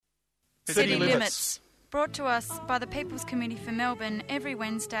City Limits. Brought to us by the People's Committee for Melbourne every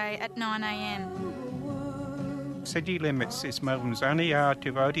Wednesday at 9 a.m. City Limits is Melbourne's only hour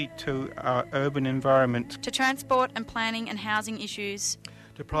devoted to our urban environment. To transport and planning and housing issues.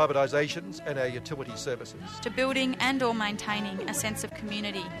 To privatisations and our utility services. To building and or maintaining a sense of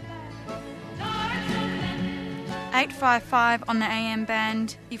community. 855 on the AM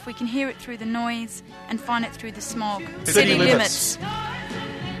band, if we can hear it through the noise and find it through the smog. City Limits.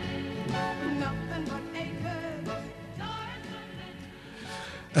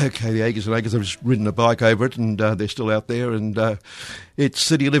 Okay, the Acres and Acres, I've just ridden a bike over it and they're still out there, and it's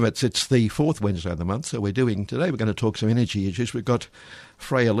City Limits. It's the fourth Wednesday of the month, so we're going to talk some energy issues. We've got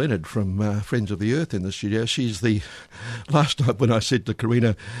Freya Leonard from Friends of the Earth in the studio. Last night when I said to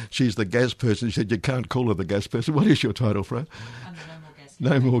Karina, she's the gas person, she said, you can't call her the gas person. What is your title, Freya?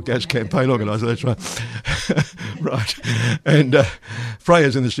 No More Gas Campaign Organiser, that's right. Right. And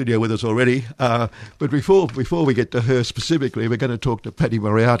Freya's in the studio with us already. But before we get to her specifically, we're going to talk to Paddy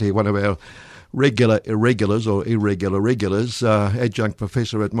Moriarty, one of our regular irregulars, adjunct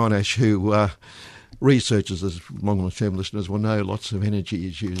professor at Monash, who researchers, as long-term listeners will know, lots of energy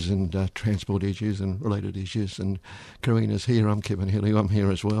issues and transport issues and related issues. And Karina's here, I'm Kevin Healy, I'm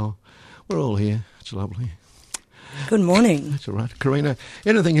here as well. We're all here. It's lovely. Good morning. That's all right. Karina,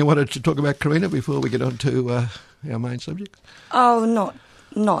 anything you wanted to talk about, Karina, before we get on to our main subject? Oh,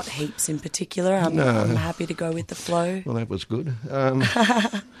 not heaps in particular. I'm happy to go with the flow. Well, that was good.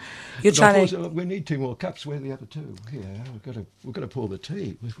 You're trying to... We need two more cups. Where are the other two? Yeah, we've got to pour the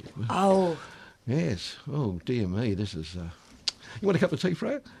tea. Oh. Yes. Oh, dear me. This is... You want a cup of tea,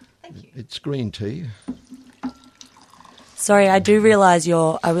 Freya? Thank you. It's green tea. Sorry, I do realise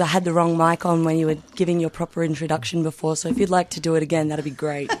I had the wrong mic on when you were giving your proper introduction before, so if you'd like to do it again, that'd be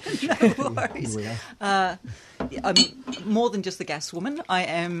great. No worries. I'm more than just the gas woman. I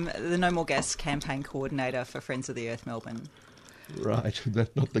am the No More Gas campaign coordinator for Friends of the Earth Melbourne. Right,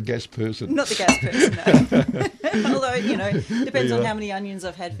 not the gas person. Not the gas person, no. Although, depends on how many onions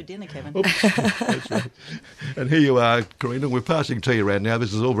I've had for dinner, Kevin. Oops, that's right. And here you are, Karina. We're passing tea around now.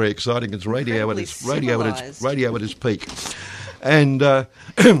 This is all very exciting. It's radio at its peak. And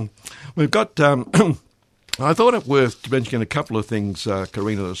we've got... I thought it worth mentioning a couple of things,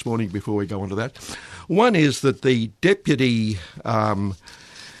 Karina, this morning before we go on to that. One is that the Deputy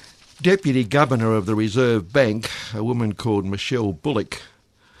Governor of the Reserve Bank, a woman called Michelle Bullock,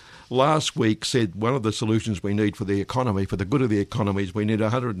 last week said one of the solutions we need for the economy, for the good of the economy, is we need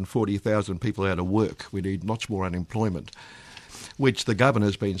 140,000 people out of work. We need lots more unemployment, which the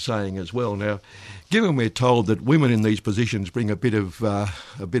governor's been saying as well. Now, given we're told that women in these positions bring a bit of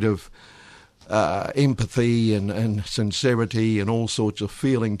empathy and sincerity and all sorts of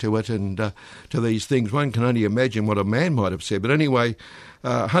feeling to it and to these things, one can only imagine what a man might have said. But anyway,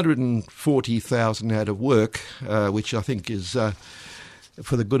 140,000 out of work, which I think is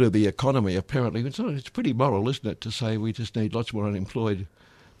for the good of the economy, apparently. It's pretty moral, isn't it, to say we just need lots more unemployed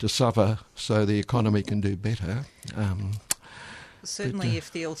to suffer so the economy can do better. Certainly,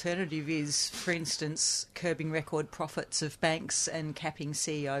 if the alternative is, for instance, curbing record profits of banks and capping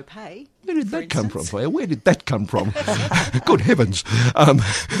CEO pay. Where did that come from, Freya? Where did that come from? Good heavens.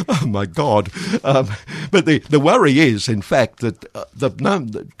 Oh, my God. But the worry is, in fact, that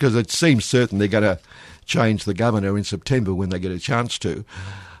because it seems certain they're going to change the governor in September when they get a chance to.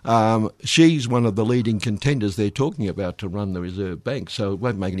 She's one of the leading contenders they're talking about to run the Reserve Bank, so it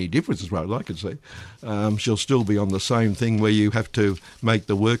won't make any difference as far as I can see. She'll still be on the same thing where you have to make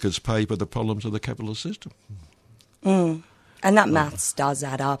the workers pay for the problems of the capitalist system. And that maths does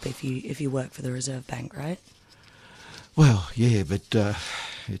add up if you work for the Reserve Bank, right? Well, yeah, but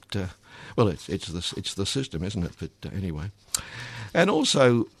it's the system, isn't it? But anyway, and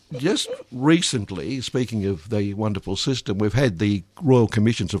also, just recently, speaking of the wonderful system, we've had the Royal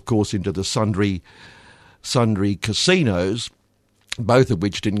Commissions, of course, into the sundry casinos, both of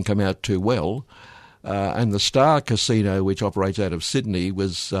which didn't come out too well. And the Star Casino, which operates out of Sydney,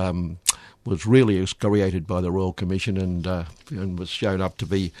 was really excoriated by the Royal Commission and was shown up to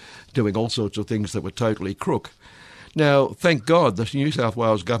be doing all sorts of things that were totally crook. Now, thank God the New South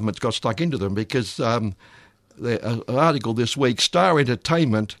Wales government's got stuck into them, because an article this week, Star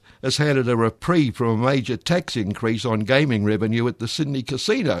Entertainment has handed a reprieve from a major tax increase on gaming revenue at the Sydney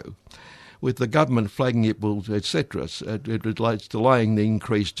casino, with the government flagging it will, etc. It relates delaying the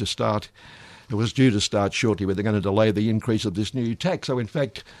increase to start. It was due to start shortly, but they're going to delay the increase of this new tax. So, in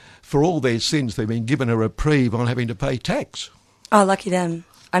fact, for all their sins, they've been given a reprieve on having to pay tax. Oh, lucky them.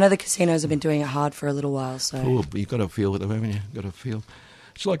 I know the casinos have been doing it hard for a little while, so... Oh, you've got to feel with them, haven't you? You've got to feel.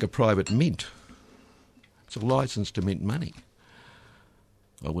 It's like a private mint. It's a licence to mint money,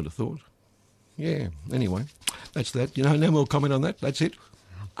 I would have thought. Yeah. Anyway, that's that. No more comment on that. That's it.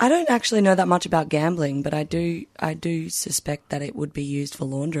 I don't actually know that much about gambling, but I do suspect that it would be used for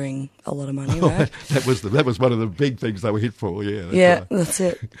laundering a lot of money, right? that was one of the big things they were hit for. That's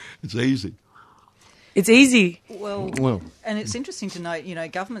it. It's easy. It's easy. Well, and it's interesting to note,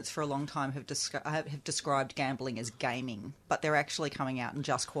 governments for a long time have described gambling as gaming, but they're actually coming out and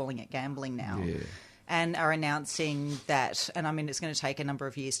just calling it gambling now. Yeah. And are announcing that, and I mean, it's going to take a number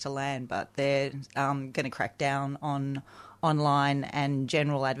of years to land, but they're going to crack down on online and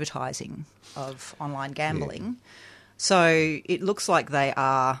general advertising of online gambling. Yeah. So it looks like they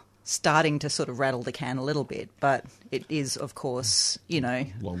are starting to sort of rattle the can a little bit, but it is, of course,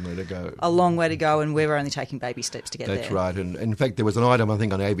 long way to go. A long way to go, and we're only taking baby steps to get there. That's right. And in fact, there was an item, I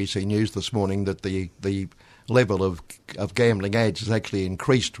think, on ABC News this morning that the level of gambling ads has actually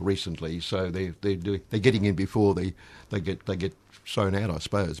increased recently. So they're getting in before they get sown out, I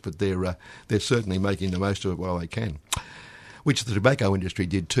suppose. But they're certainly making the most of it while they can. Which the tobacco industry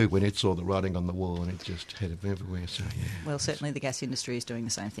did too when it saw the writing on the wall, and it just had it everywhere. So yeah. Well, certainly the gas industry is doing the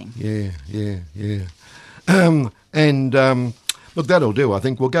same thing. Yeah. Look, that'll do. I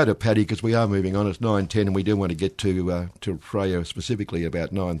think we'll go to Paddy because we are moving on. It's 9:10, and we do want to get to Freya specifically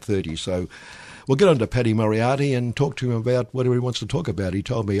about 9:30. So we'll get on to Paddy Moriarty and talk to him about whatever he wants to talk about. He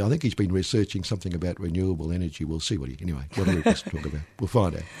told me, I think he's been researching something about renewable energy. We'll see whatever he wants to talk about. We'll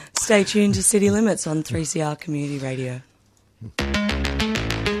find out. Stay tuned to City Limits on 3CR Community Radio.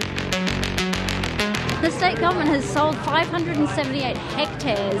 The state government has sold 578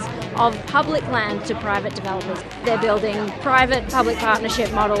 hectares of public land to private developers. They're building private-public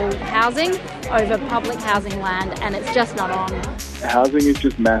partnership model housing over public housing land, and it's just not on. Housing is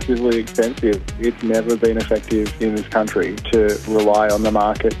just massively expensive. It's never been effective in this country to rely on the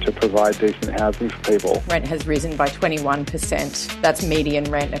market to provide decent housing for people. Rent has risen by 21%. That's median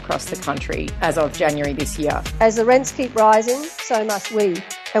rent across the country as of January this year. As the rents keep rising, so must we.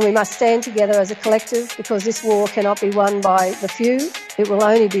 And we must stand together as a collective because this war cannot be won by the few. It will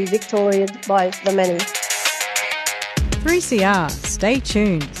only be victoried by the many. 3CR. Stay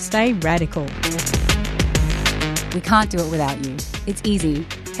tuned. Stay radical. We can't do it without you. It's easy.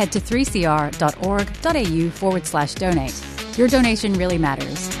 Head to 3cr.org.au/donate. Your donation really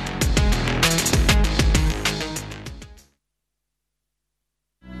matters.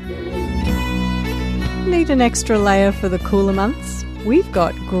 Need an extra layer for the cooler months? We've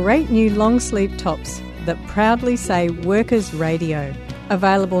got great new long sleeve tops that proudly say Workers Radio.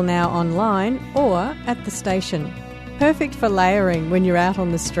 Available now online or at the station. Perfect for layering when you're out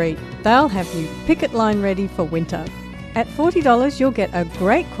on the street. They'll have you picket line ready for winter. At $40 you'll get a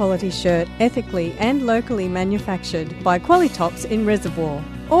great quality shirt ethically and locally manufactured by Qualitops in Reservoir.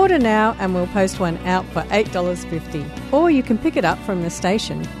 Order now and we'll post one out for $8.50. Or you can pick it up from the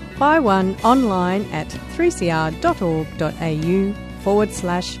station. Buy one online at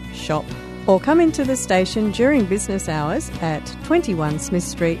 3cr.org.au/shop. Or come into the station during business hours at 21 Smith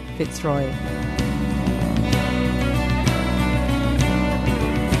Street, Fitzroy.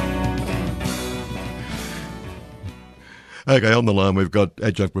 Okay, on the line we've got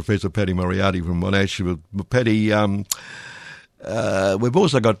Adjunct Professor Paddy Moriarty from Monash. Paddy, we've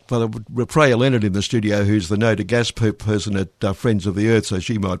also got Freya Leonard in the studio, who's the No to Gas person at Friends of the Earth, so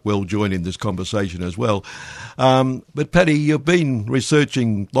she might well join in this conversation as well. But Paddy, you've been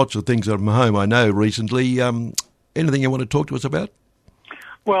researching lots of things from home, I know, recently. Anything you want to talk to us about?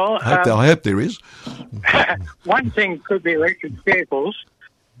 Well, I hope there is. One thing could be electric vehicles.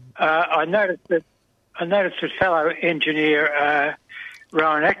 I noticed that fellow engineer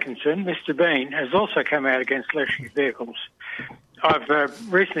Rowan Atkinson, Mr. Bean, has also come out against electric vehicles. I've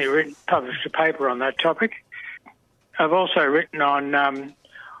recently published a paper on that topic. I've also written on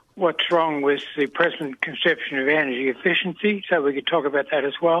what's wrong with the present conception of energy efficiency, so we could talk about that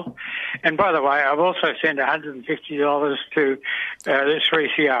as well. And by the way, I've also sent $150 to the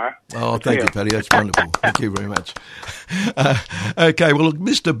 3CR. Oh, thank you, Paddy. That's wonderful. Thank you very much. Okay, well, look,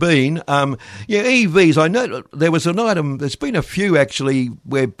 Mr. Bean, EVs, I know there was an item, there's been a few actually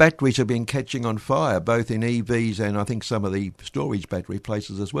where batteries have been catching on fire, both in EVs and I think some of the storage battery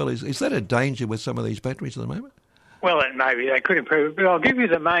places as well. Is that a danger with some of these batteries at the moment? Well, it may be. They could improve it, but I'll give you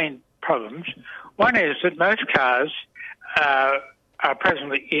the main problems. One is that most cars are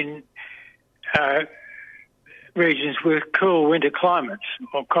presently in regions with cool winter climates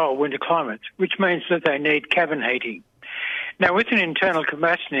or cold winter climates, which means that they need cabin heating. Now, with an internal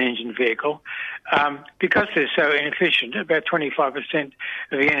combustion engine vehicle, because they're so inefficient, about 25%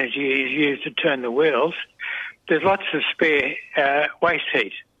 of the energy is used to turn the wheels, there's lots of spare waste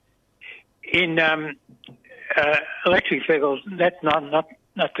heat. In electric vehicles, that's not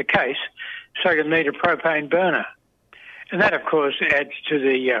not the case, so you'll need a propane burner. And that, of course, adds to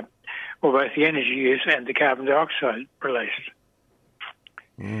the, both the energy use and the carbon dioxide released.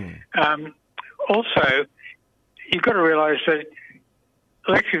 Also, you've got to realise that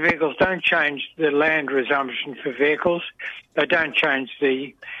electric vehicles don't change the land resumption for vehicles. They don't change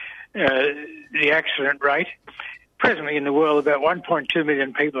the accident rate. Presently in the world, about 1.2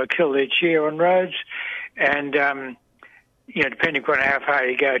 million people are killed each year on roads, and depending on how far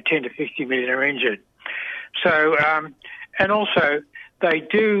you go, 10 to 50 million are injured. So, and also they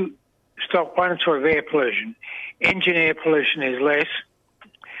do stop one sort of air pollution. Engine air pollution is less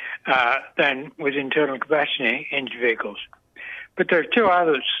than with internal combustion engine vehicles. But there are two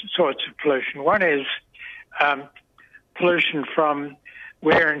other sorts of pollution. One is pollution from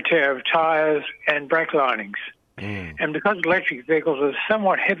wear and tear of tyres and brake linings. And because electric vehicles are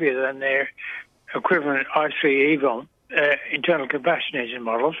somewhat heavier than their equivalent ICE internal combustion engine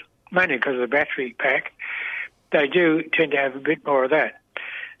models, mainly because of the battery pack, they do tend to have a bit more of that.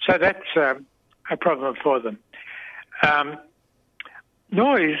 So that's a problem for them.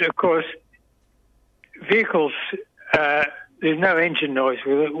 Noise, of course, vehicles, there's no engine noise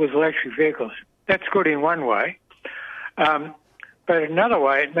with electric vehicles. That's good in one way. But another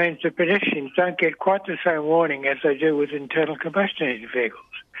way, it means that pedestrians don't get quite the same warning as they do with internal combustion engine vehicles.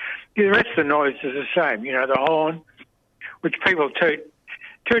 The rest of the noise is the same. The horn, which people toot.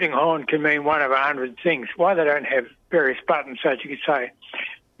 Tooting a horn can mean one of 100 things. Why they don't have various buttons so that you could say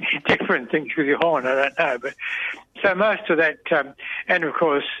different things with your horn, I don't know. But so most of that, and of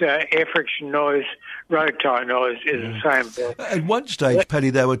course, air friction noise, road tyre noise is the same. At one stage, Paddy,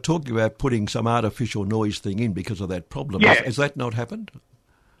 they were talking about putting some artificial noise thing in because of that problem. Yeah. Has that not happened?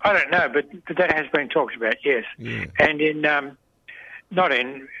 I don't know, but that has been talked about, yes. Yeah. And in not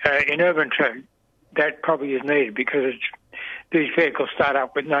in urban traffic, that probably is needed because these vehicles start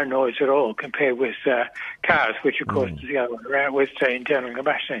up with no noise at all compared with cars, which of course is the other way around with internal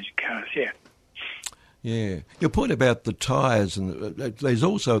combustion engine cars, yeah. Yeah. Your point about the tyres, and there's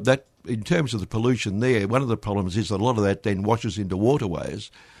also that, in terms of the pollution there, one of the problems is that a lot of that then washes into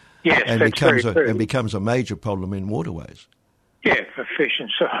waterways. Yes, and that's very true. And becomes a major problem in waterways. Yeah, for fish and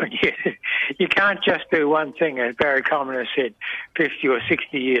so on, yeah. You can't just do one thing, as Barry Commoner said 50 or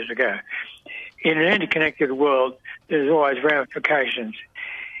 60 years ago. In an interconnected world, there's always ramifications.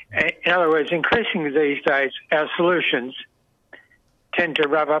 In other words, increasingly these days, our solutions tend to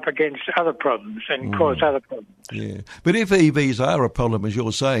rub up against other problems and cause other problems. Yeah. But if EVs are a problem, as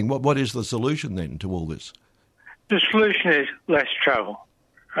you're saying, what is the solution then to all this? The solution is less travel,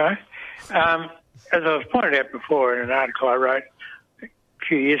 right? As I was pointed out before in an article I wrote a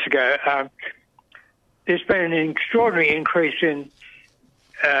few years ago, there's been an extraordinary increase in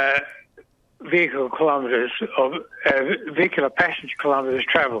vehicular passenger kilometres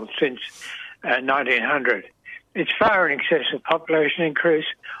travelled since 1900. It's far in excess of population increase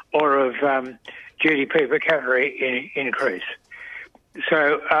or of GDP per capita increase.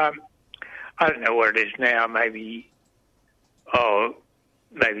 So I don't know what it is now, maybe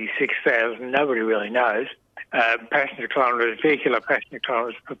 6,000, nobody really knows, vehicular passenger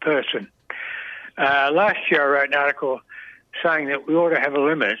kilometres per person. Last year I wrote an article saying that we ought to have a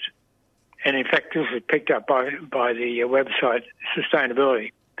limit, and in fact this was picked up by the website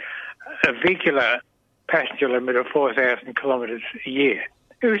Sustainability, a vehicular passenger limit of 4,000 kilometres a year.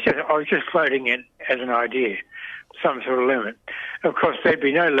 I was just floating in as an idea, some sort of limit. Of course, there'd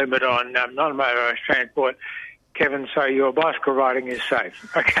be no limit on non-motorised transport, Kevin, so your bicycle riding is safe,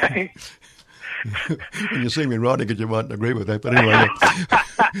 okay? When you see me riding it, you mightn't agree with that, but anyway.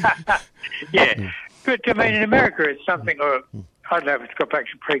 Yeah, but I mean, in America it's something, or I don't know if it's got back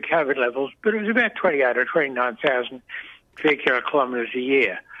to pre-COVID levels, but it was about 28 or 29,000 vehicular kilometres a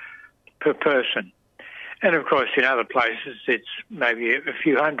year per person. And of course, in other places, it's maybe a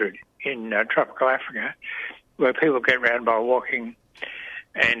few hundred in tropical Africa, where people get around by walking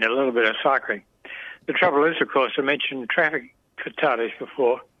and a little bit of cycling. The trouble is, of course, I mentioned traffic fatalities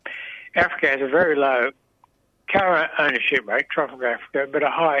before. Africa has a very low car ownership rate, tropical Africa, but a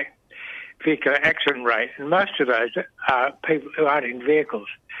high vehicular accident rate, and most of those are people who aren't in vehicles.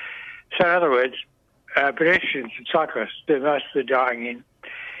 So in other words, pedestrians and cyclists do most of the dying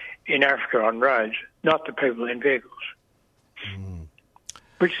in Africa on roads, not the people in vehicles.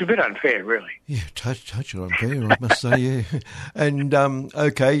 Which is a bit unfair, really. Yeah, touch unfair, I must say, yeah. And,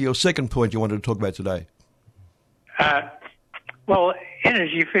 okay, your second point you wanted to talk about today. Well,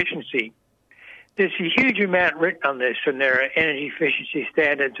 energy efficiency. There's a huge amount written on this, and there are energy efficiency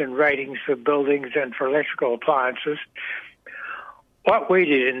standards and ratings for buildings and for electrical appliances. What we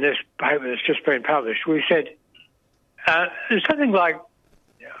did in this paper that's just been published, we said there's something like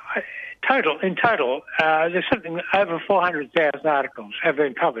total, there's something over 400,000 articles have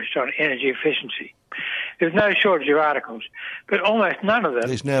been published on energy efficiency. There's no shortage of articles, but almost none of them...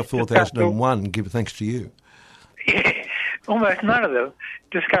 There's now 4,001, give thanks to you. Yeah, almost none of them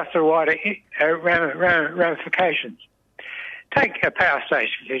discuss the wider ramifications. Take a power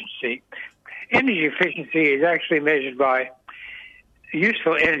station efficiency. Energy efficiency is actually measured by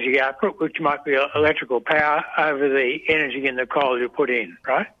useful energy output, which might be electrical power, over the energy in the coal you put in,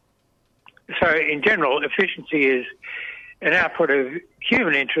 right? So in general, efficiency is an output of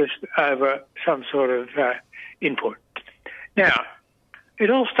human interest over some sort of input. Now, it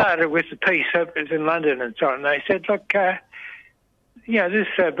all started with the peace hopers in London and so on. They said, look, this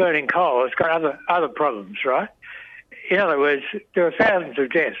burning coal has got other problems, right? In other words, there were thousands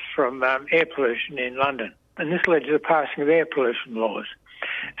of deaths from air pollution in London, and this led to the passing of air pollution laws.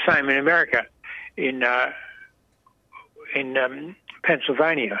 Same in America, in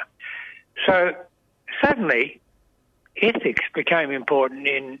Pennsylvania. So suddenly, ethics became important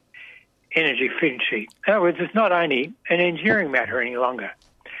in energy efficiency. In other words, it's not only an engineering matter any longer.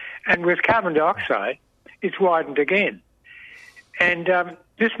 And with carbon dioxide, it's widened again. And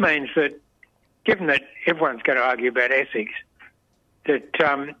this means that, given that everyone's going to argue about ethics, that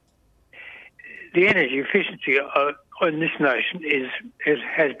the energy efficiency on this notion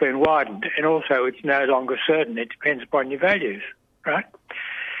has been widened, and also it's no longer certain. It depends upon your values, right?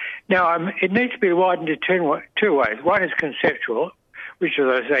 Now, it needs to be widened in two ways. One is conceptual, which, as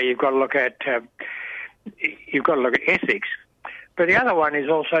I say, you've got to look at ethics, but the other one is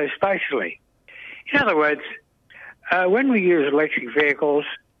also spatially. In other words, when we use electric vehicles,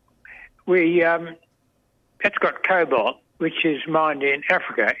 that's got cobalt, which is mined in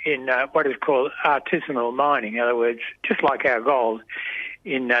Africa in what is called artisanal mining. In other words, just like our gold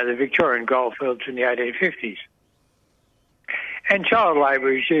in the Victorian goldfields in the 1850s. And child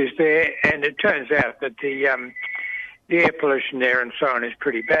labour is used there, and it turns out that the air pollution there and so on is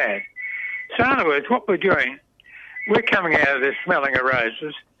pretty bad. So in other words, what we're doing, we're coming out of this smelling of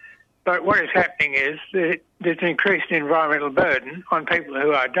roses, but what is happening is that there's an increased environmental burden on people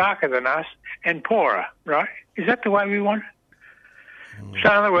who are darker than us and poorer, right? Is that the way we want it? So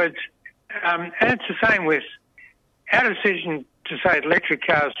in other words, and it's the same with our decision to say electric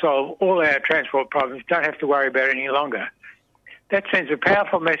cars solve all our transport problems, don't have to worry about it any longer. That sends a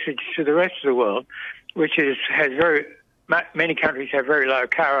powerful message to the rest of the world, which many countries have very low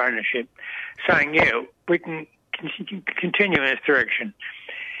car ownership, saying, yeah, we can continue in this direction.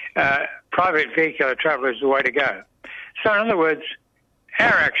 Private vehicular travel is the way to go. So in other words, our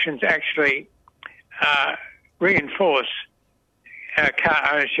actions actually reinforce car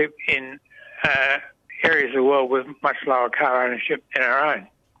ownership in areas of the world with much lower car ownership than our own.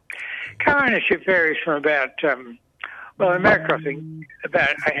 Car ownership varies from about, in America, I think,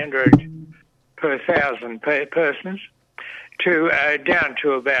 about 800 per 1,000 persons to down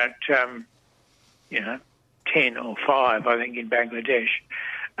to about, 10 or 5, I think, in Bangladesh,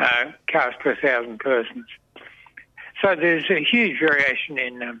 cars per 1,000 persons. So there's a huge variation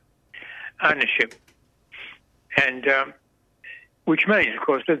in ownership, and which means, of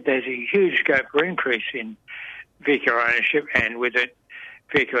course, that there's a huge scope for increase in vehicular ownership, and with it,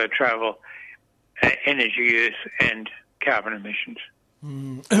 vehicular travel, energy use, and carbon emissions.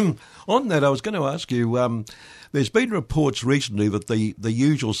 On that, I was going to ask you, there's been reports recently that the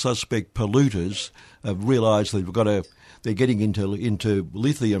usual suspect polluters have realised they're getting into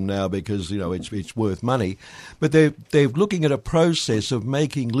lithium now because, it's worth money, but they're looking at a process of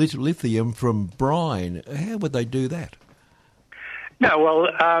making lithium from brine. How would they do that?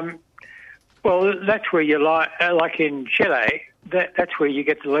 No, that's where you like in Chile. That's where you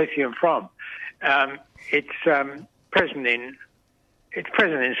get the lithium from. It's present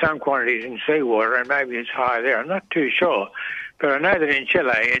in some quantities in seawater, and maybe it's higher there. I'm not too sure, but I know that in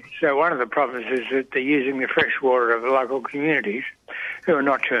Chile, it's one of the problems is that they're using the fresh water of the local communities, who are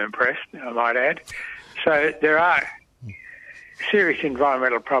not too impressed, I might add. So there are serious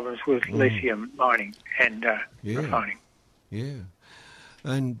environmental problems with lithium mining and refining. Yeah.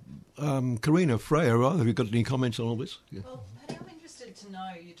 And Karina Freya, have you got any comments on all this? Yeah. Well, Paddy, I'm interested to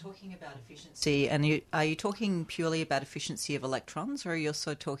know, you're talking about efficiency, and are you talking purely about efficiency of electrons, or are you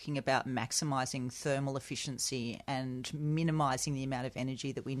also talking about maximising thermal efficiency and minimising the amount of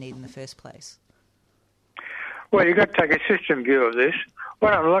energy that we need in the first place? Well, you've got to take a system view of this.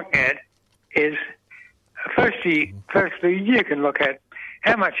 What I'm looking at is, firstly, you can look at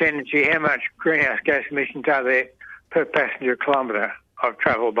how much energy, how much greenhouse gas emissions are there per passenger kilometre of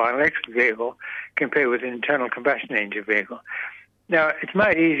travel by an electric vehicle compared with an internal combustion engine vehicle. Now, it's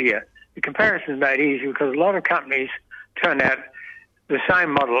made easier. The comparison is made easier because a lot of companies turn out the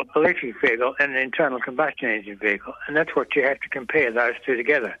same model electric vehicle and an internal combustion engine vehicle, and that's what you have to compare those two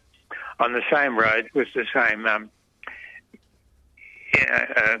together on the same road with the same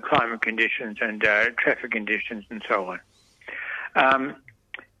climate conditions and traffic conditions and so on.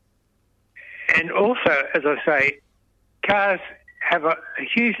 And also, as I say, cars have a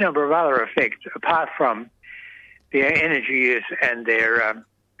huge number of other effects apart from their energy use and their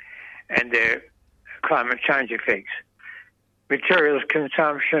climate change effects. Materials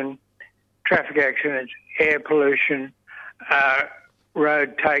consumption, traffic accidents, air pollution,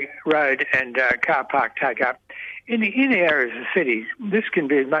 road and car park take up. In the areas of cities, this can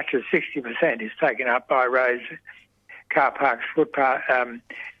be as much as 60% is taken up by roads, car parks, footpath,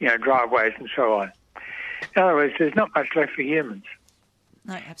 driveways, and so on. In other words, there's not much left for humans.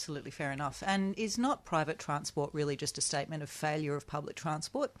 No, absolutely fair enough. And is not private transport really just a statement of failure of public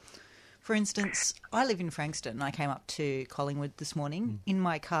transport? For instance, I live in Frankston and I came up to Collingwood this morning in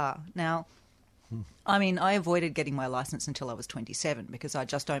my car. Now, I mean, I avoided getting my licence until I was 27 because I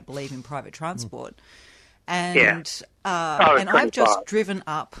just don't believe in private transport. And I've just driven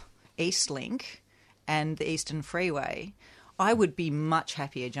up Eastlink and the Eastern Freeway. I would be much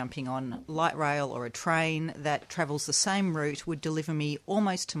happier jumping on light rail or a train that travels the same route, would deliver me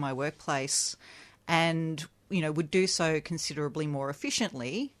almost to my workplace and, would do so considerably more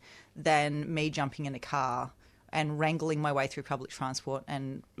efficiently than me jumping in a car and wrangling my way through public transport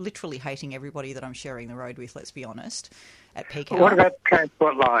and literally hating everybody that I'm sharing the road with, let's be honest, at peak hour. What about the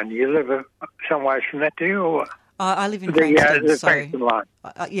transport line? You live some ways from that, do you? Or? I live in Frankston. The Frankston line.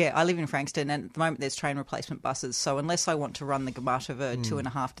 I live in Frankston, and at the moment there's train replacement buses. So unless I want to run the gamut of a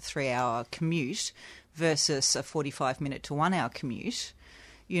 2.5 to 3 hour commute versus a 45-minute to 1 hour commute,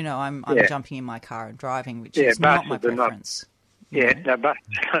 I'm jumping in my car and driving, which is not my preference.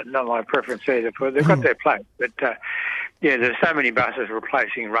 But not my preference either. They've got their place, but there's so many buses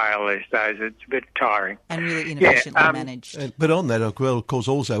replacing rail these days. It's a bit tiring and really inefficiently managed. But on that, of course,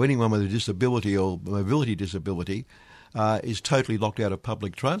 also anyone with a disability or mobility disability is totally locked out of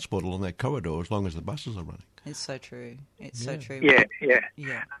public transport along that corridor as long as the buses are running. It's so true. It's so true.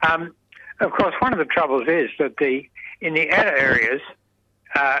 Yeah. Of course, one of the troubles is that in the outer areas,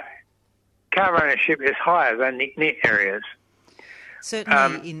 car ownership is higher than the near areas.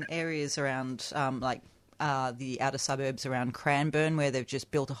 Certainly in areas around the outer suburbs around Cranbourne where they've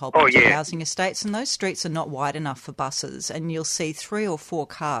just built a whole bunch of housing estates, and those streets are not wide enough for buses, and you'll see 3 or 4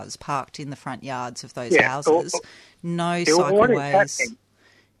 cars parked in the front yards of those houses. No cycleways.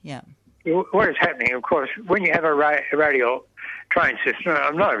 What is happening, of course, when you have a radial train system,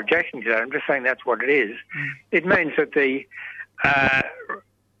 I'm not objecting to that, I'm just saying that's what it is. It means that the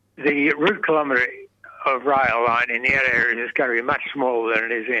route kilometre of rail line in the outer areas is going to be much smaller than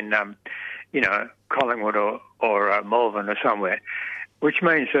it is in, Collingwood or Malvern or somewhere, which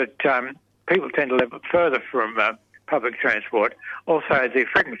means that people tend to live further from public transport. Also, the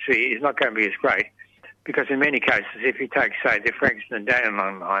frequency is not going to be as great because in many cases, if you take, say, the Frankston and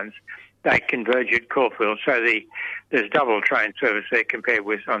Dandenong lines, they converge at Caulfield, so there's double train service there compared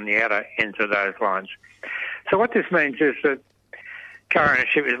with on the outer ends of those lines. So what this means is that car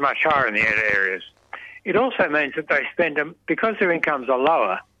ownership is much higher in the outer areas. It also means that they spend them, because their incomes are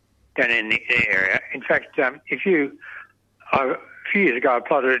lower than in the area. In fact, a few years ago, I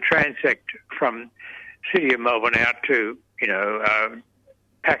plotted a transect from City of Melbourne out to,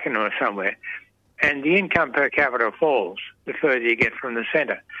 Pakenham or somewhere, and the income per capita falls the further you get from the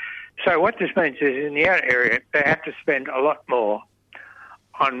centre. So what this means is in the outer area, they have to spend a lot more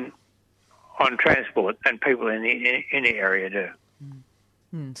on transport than people in the area do.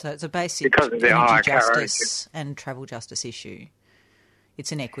 So it's a basic energy justice and travel justice issue.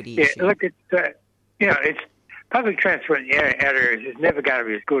 It's an equity issue. Look, it's public transport in the outer areas is never going to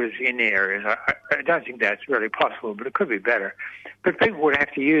be as good as in the areas. I don't think that's really possible, but it could be better. But people would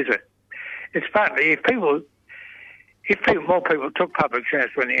have to use it. It's partly if more people took public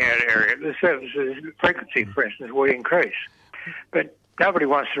transport in the outer area, the services frequency, for instance, would increase. But nobody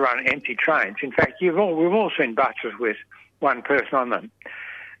wants to run empty trains. In fact, we've all seen buses with one person on them.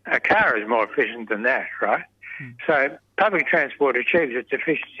 A car is more efficient than that, right? So public transport achieves its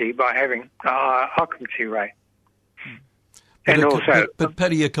efficiency by having a higher occupancy rate. But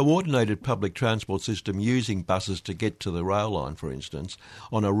Paddy, a coordinated public transport system using buses to get to the rail line, for instance,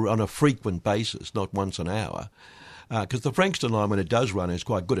 on a frequent basis, not once an hour, because the Frankston line, when it does run, is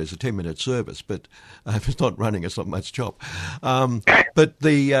quite good. It's a 10-minute service, but if it's not running, it's not much chop. But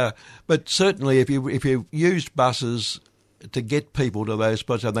certainly, if you used buses to get people to those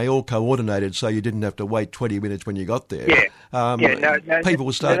spots, and they all coordinated, so you didn't have to wait 20 minutes when you got there. People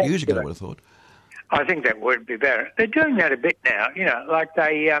will start using it, I would have thought. I think that would be better. They're doing that a bit now, like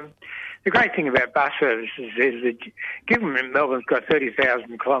they. The great thing about bus services is that, given that Melbourne's got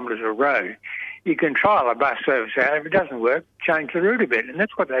 30,000 kilometres of road, you can trial a bus service out. If it doesn't work, change the route a bit, and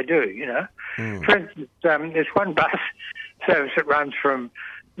that's what they do, For instance, there's one bus service that runs from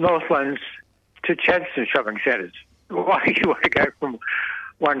Northlands to Chadstone shopping centres. Why do you want to go from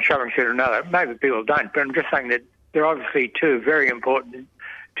one shopping centre to another? Maybe people don't, but I'm just saying that they're obviously two very important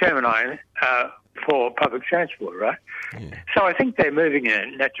termini for public transport, right? Yeah. So I think they're moving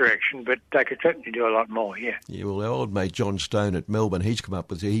in that direction, but they could certainly do a lot more, yeah. Yeah, well, our old mate John Stone at Melbourne, he's come up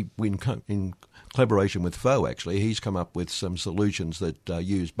with, in collaboration with FO actually, he's come up with some solutions that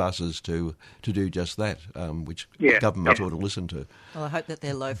use buses to do just that, which government ought to listen to. Well, I hope that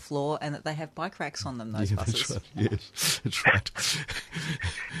they're low floor and that they have bike racks on them, those buses. That's right. Yes, that's right.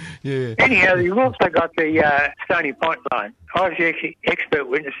 Yeah. Anyhow, you've also got the Stony Point line. I was the expert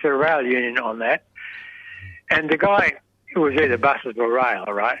witness to the rail union on that. And the guy who was either buses or rail,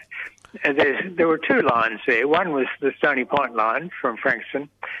 right? And there were two lines there. One was the Stony Point line from Frankston.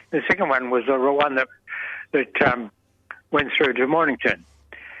 The second one was the one that went through to Mornington.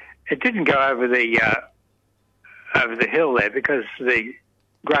 It didn't go over the hill there because the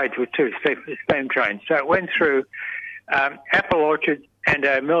grades were too steep for the steam train. So it went through Apple Orchard and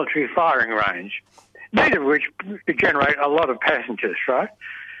a military firing range, neither of which could generate a lot of passengers, right?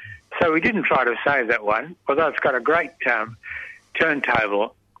 So we didn't try to save that one, although it's got a great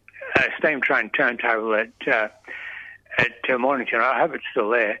turntable, steam train turntable at Mornington. I hope it's still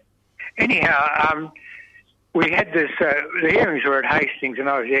there. Anyhow, we had this, the hearings were at Hastings, and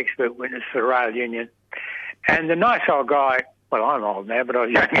I was the expert witness for the rail union. And the nice old guy, well, I'm old now, but I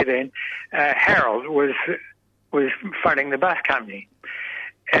was younger then, Harold, was fronting the bus company.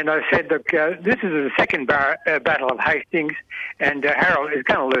 And I said, look, this is the second Battle of Hastings, and Harold is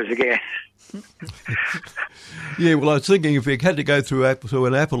going to lose again. Yeah, well, I was thinking if you had to go through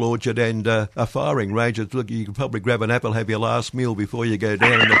an apple orchard and a firing range, look, you could probably grab an apple, have your last meal before you go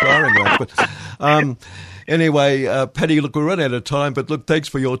down in the firing range. But anyway, Paddy, look, we're running out of time, but look, thanks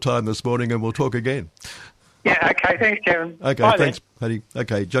for your time this morning, and we'll talk again. Yeah, okay, thanks, Kevin. Okay, bye thanks, then. Paddy.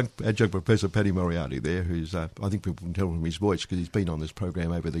 Okay, Adjunct Professor Paddy Moriarty there, who's, I think people can tell from his voice because he's been on this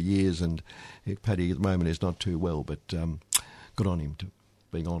program over the years, and Paddy at the moment is not too well, but good on him to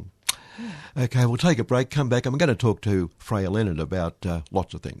being on. Okay, we'll take a break, come back, and we're going to talk to Freya Leonard about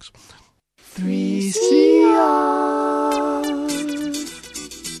lots of things. 3CR.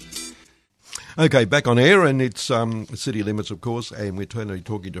 Okay, back on air, and it's City Limits, of course, and we're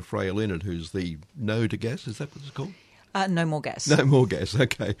talking to Freya Leonard, who's the No to Gas, is that what it's called? No More Gas. No More Gas,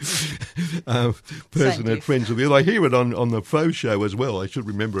 okay. Person at Friends of You. I hear it on the FO show as well. I should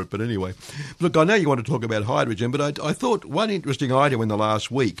remember it, but anyway. Look, I know you want to talk about hydrogen, but I thought one interesting item in the last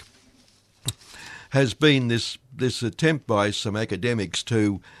week has been this attempt by some academics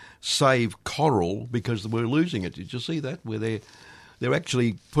to save coral because we're losing it. Did you see that? Where they're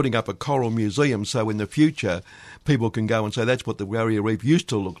actually putting up a coral museum so in the future people can go and say that's what the Barrier Reef used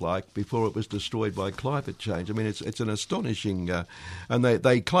to look like before it was destroyed by climate change. I mean, it's an astonishing... and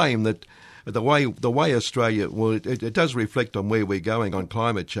they claim that the way Australia... Well, it does reflect on where we're going on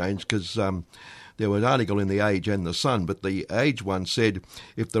climate change because there was an article in The Age and The Sun, but The Age one said,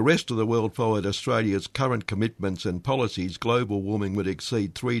 if the rest of the world followed Australia's current commitments and policies, global warming would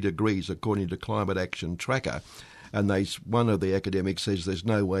exceed 3 degrees according to Climate Action Tracker. And one of the academics says there's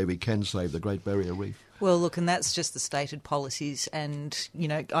no way we can save the Great Barrier Reef. Well, look, and that's just the stated policies. And,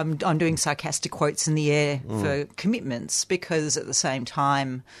 I'm doing sarcastic quotes in the air for commitments because at the same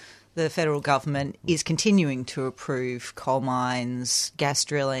time the federal government is continuing to approve coal mines, gas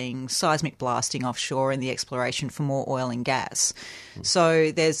drilling, seismic blasting offshore and the exploration for more oil and gas.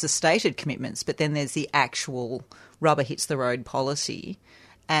 So there's the stated commitments, but then there's the actual rubber hits the road policy.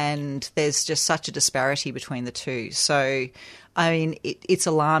 And there's just such a disparity between the two. So, I mean, it's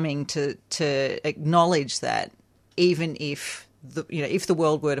alarming to acknowledge that even if the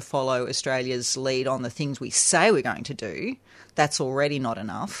world were to follow Australia's lead on the things we say we're going to do, that's already not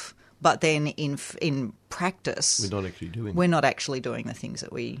enough. But then in practice, we're not actually doing the things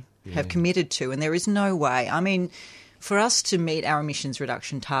that we have committed to. And there is no way. I mean, for us to meet our emissions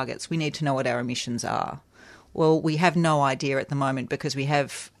reduction targets, we need to know what our emissions are. Well, we have no idea at the moment because we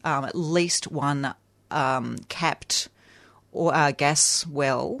have at least one capped gas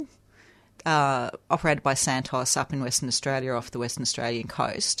well operated by Santos up in Western Australia off the Western Australian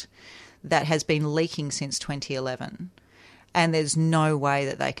coast that has been leaking since 2011. And there's no way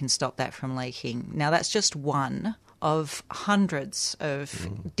that they can stop that from leaking. Now, that's just one of hundreds of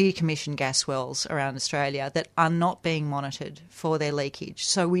decommissioned gas wells around Australia that are not being monitored for their leakage.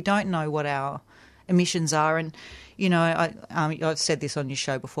 So we don't know what our emissions are. And, I've said this on your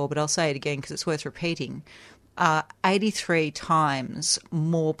show before, but I'll say it again because it's worth repeating. 83 times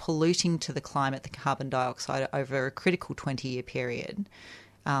more polluting to the climate than carbon dioxide over a critical 20-year period.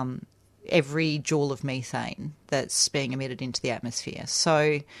 Every joule of methane that's being emitted into the atmosphere.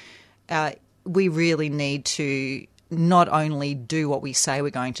 So we really need to not only do what we say we're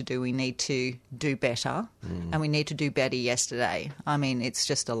going to do, we need to do better, and we need to do better yesterday. I mean, it's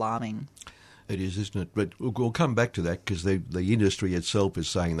just alarming. It is, isn't it? But we'll come back to that because the industry itself is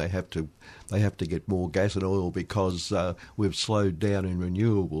saying they have to get more gas and oil because we've slowed down in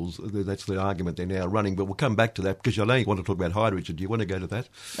renewables. That's the argument they're now running. But we'll come back to that because I know you want to talk about hydrogen. Do you want to go to that?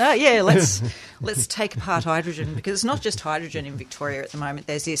 Yeah, let's take apart hydrogen because it's not just hydrogen in Victoria at the moment.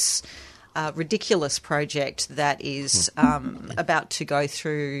 There's this ridiculous project that is about to go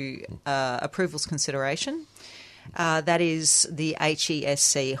through approvals consideration. That is the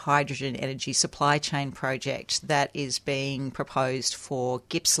HESC Hydrogen Energy Supply Chain Project that is being proposed for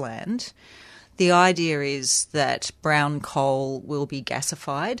Gippsland. The idea is that brown coal will be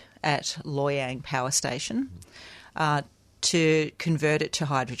gasified at Loy Yang Power Station to convert it to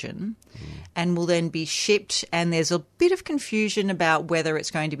hydrogen and will then be shipped. And there's a bit of confusion about whether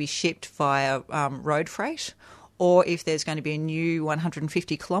it's going to be shipped via road freight or if there's going to be a new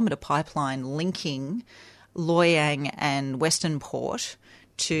 150-kilometre pipeline linking Loy Yang and Western Port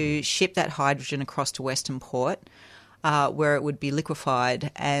to ship that hydrogen across to Western Port, where it would be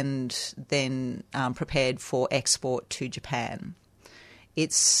liquefied and then prepared for export to Japan.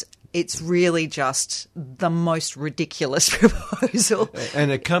 It's really just the most ridiculous proposal.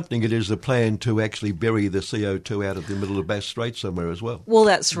 And accompanying it is a plan to actually bury the CO2 out of the middle of Bass Strait somewhere as well. Well,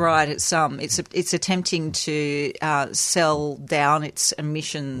 that's right. It's attempting to sell down its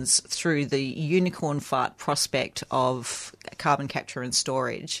emissions through the unicorn fart prospect of carbon capture and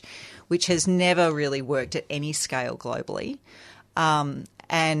storage, which has never really worked at any scale globally.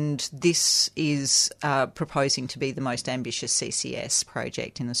 And this is proposing to be the most ambitious CCS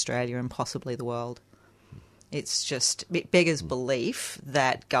project in Australia and possibly the world. It beggars belief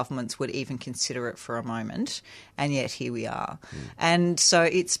that governments would even consider it for a moment, and yet here we are. And so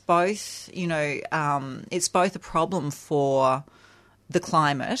it's both, it's both a problem for the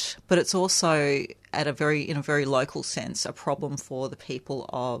climate, but it's also in a very local sense, a problem for the people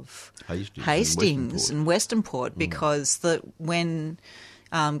of Hastings and Western Port because when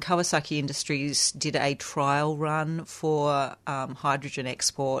Kawasaki Industries did a trial run for hydrogen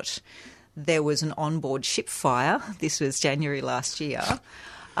export, there was an onboard ship fire. This was January last year.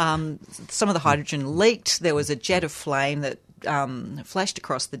 Some of the hydrogen leaked. There was a jet of flame that flashed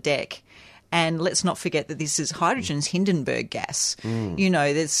across the deck. And let's not forget that this is hydrogen's Hindenburg gas.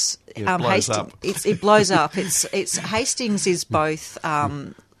 There's it blows up. It blows up. It's Hastings is both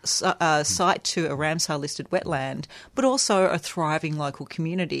site to a Ramsar-listed wetland, but also a thriving local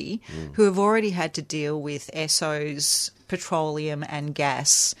community who have already had to deal with Esso's petroleum and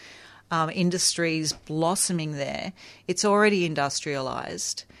gas industries blossoming there. It's already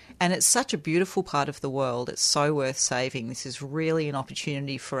industrialised. And it's such a beautiful part of the world. It's so worth saving. This is really an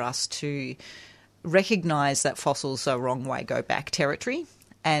opportunity for us to recognise that fossils are wrong way, go back territory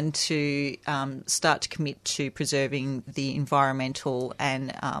and to start to commit to preserving the environmental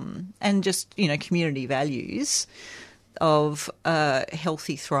and just, community values of a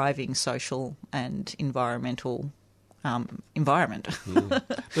healthy, thriving social and environmental environment.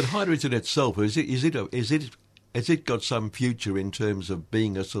 But hydrogen itself, has it got some future in terms of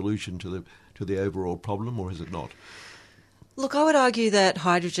being a solution to the overall problem, or is it not? Look, I would argue that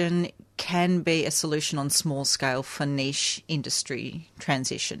hydrogen can be a solution on small scale for niche industry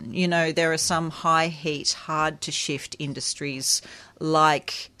transition. There are some high heat, hard to shift industries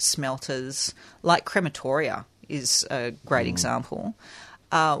like smelters, like crematoria is a great example,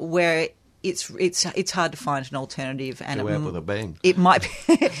 where it's hard to find an alternative, and go out with a bang. It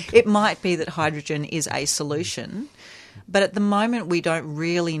might be that hydrogen is a solution, but at the moment we don't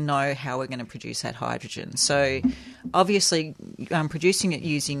really know how we're going to produce that hydrogen. So obviously, producing it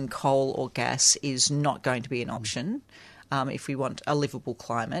using coal or gas is not going to be an option if we want a livable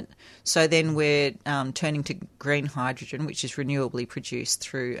climate. So then we're turning to green hydrogen, which is renewably produced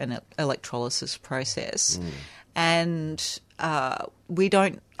through an electrolysis process, and we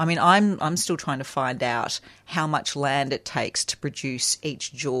don't. I mean, I'm still trying to find out how much land it takes to produce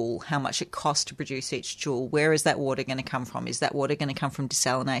each joule, how much it costs to produce each joule. Where is that water going to come from? Is that water going to come from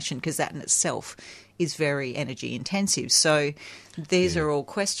desalination? Because that in itself is very energy intensive. So these are all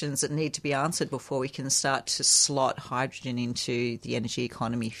questions that need to be answered before we can start to slot hydrogen into the energy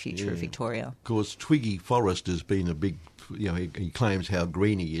economy future of Victoria. Of course, Twiggy Forest has been a big he claims how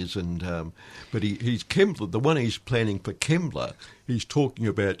green he is, and but he's Kembla. The one he's planning for Kembla, he's talking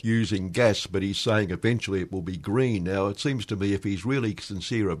about using gas, but he's saying eventually it will be green. Now it seems to me if he's really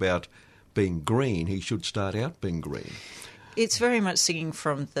sincere about being green, he should start out being green. It's very much singing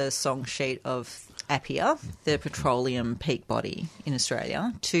from the song sheet of APPEA, the petroleum peak body in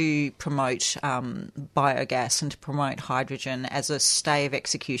Australia, to promote biogas and to promote hydrogen as a stay of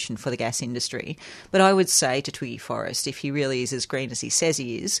execution for the gas industry. But I would say to Twiggy Forrest, if he really is as green as he says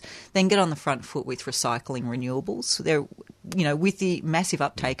he is, then get on the front foot with recycling renewables. With the massive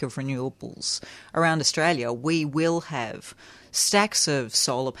uptake of renewables around Australia, we will have stacks of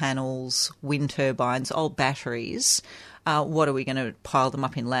solar panels, wind turbines, old batteries. What are we going to pile them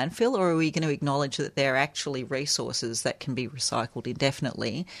up in landfill, or are we going to acknowledge that they're actually resources that can be recycled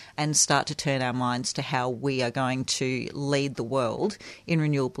indefinitely and start to turn our minds to how we are going to lead the world in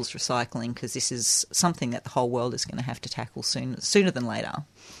renewables recycling, because this is something that the whole world is going to have to tackle sooner than later.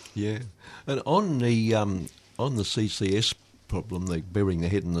 Yeah, and on the CCS problem, the burying their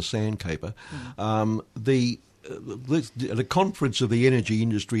head in the sandpaper, at a conference of the energy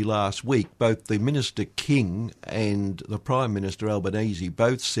industry last week, both the Minister King and the Prime Minister Albanese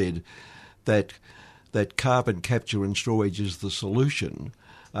both said that carbon capture and storage is the solution.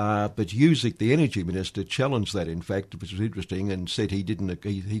 But Usick, the Energy Minister, challenged that, in fact, which was interesting, and said he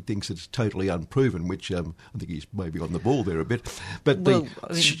thinks it's totally unproven, which I think he's maybe on the ball there a bit. But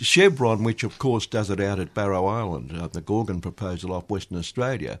Chevron, which of course does it out at Barrow Island, the Gorgon proposal off Western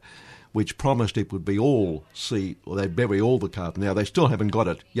Australia, which promised it would be they'd bury all the carbon. Now, they still haven't got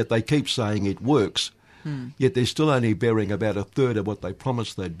it, yet they keep saying it works. Yet they're still only burying about a third of what they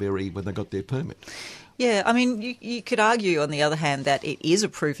promised they'd bury when they got their permit. Yeah, I mean, you could argue, on the other hand, that it is a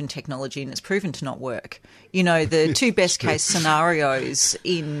proven technology and it's proven to not work. The two best-case scenarios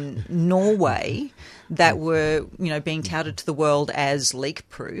in Norway that were, being touted to the world as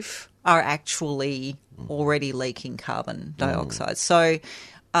leak-proof are actually already leaking carbon dioxide. So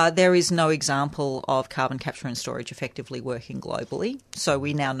there is no example of carbon capture and storage effectively working globally. So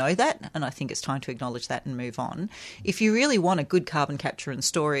we now know that, and I think it's time to acknowledge that and move on. If you really want a good carbon capture and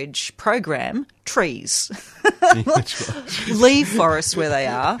storage program, trees. Leave forests where they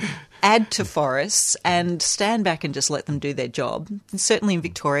are. Add to forests and stand back and just let them do their job. And certainly in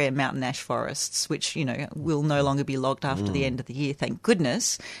Victoria, mountain ash forests, which, will no longer be logged after the end of the year, thank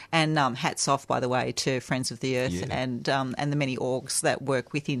goodness. And hats off, by the way, to Friends of the Earth and the many orgs that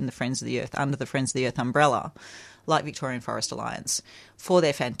work within the Friends of the Earth, under the Friends of the Earth umbrella, like Victorian Forest Alliance, for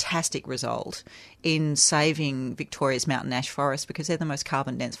their fantastic result in saving Victoria's mountain ash forests, because they're the most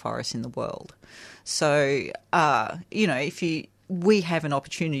carbon-dense forests in the world. So, we have an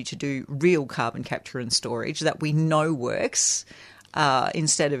opportunity to do real carbon capture and storage that we know works,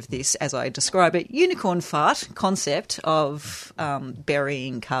 instead of this, as I describe it, unicorn fart concept of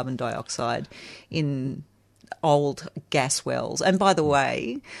burying carbon dioxide in old gas wells. And by the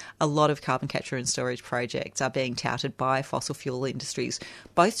way, a lot of carbon capture and storage projects are being touted by fossil fuel industries,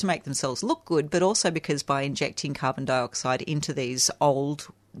 both to make themselves look good, but also because by injecting carbon dioxide into these old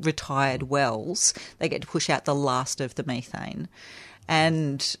retired wells, they get to push out the last of the methane.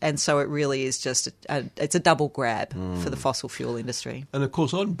 And so it really is just it's a double grab for the fossil fuel industry. And of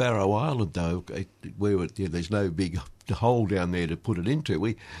course, on Barrow Island, though, there's no big hole down there to put it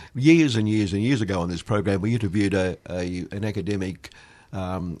into. Years and years and years ago on this program, we interviewed an academic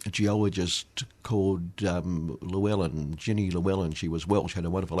geologist called Jenny Llewellyn. She was Welsh, had a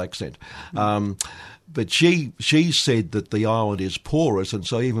wonderful accent. But she said that the island is porous, and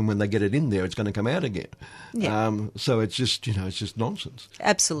so even when they get it in there, it's going to come out again. Yeah. So it's just it's just nonsense.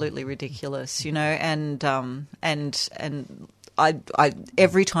 Absolutely ridiculous, and I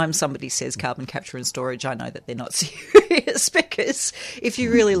every time somebody says carbon capture and storage, I know that they're not serious, because if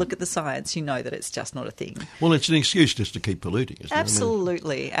you really look at the science, you know that it's just not a thing. Well, it's an excuse just to keep polluting, isn't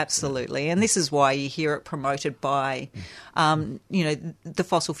it? Absolutely. And this is why you hear it promoted by, the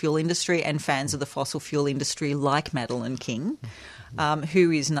fossil fuel industry and fans of the fossil fuel industry like Madeline King,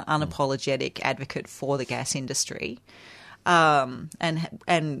 who is an unapologetic advocate for the gas industry, and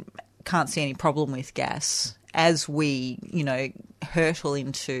can't see any problem with gas as we, hurtle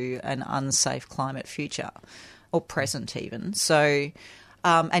into an unsafe climate future, or present even. So,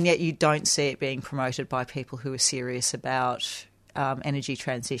 and yet you don't see it being promoted by people who are serious about energy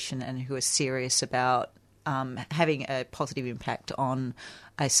transition and who are serious about having a positive impact on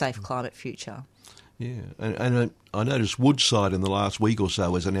a safe climate future. Yeah, and I noticed Woodside in the last week or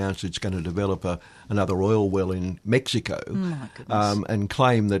so has announced it's going to develop another oil well in Mexico, My goodness. and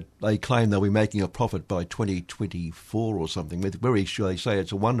claim they'll be making a profit by 2024 or something. Very sure they say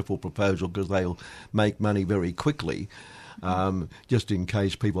it's a wonderful proposal because they'll make money very quickly. Just in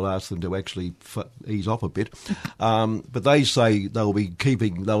case people ask them to actually ease off a bit. But they say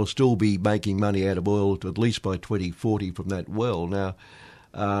they'll still be making money out of oil at least by 2040 from that well. Now,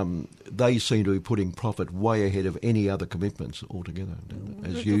 they seem to be putting profit way ahead of any other commitments altogether,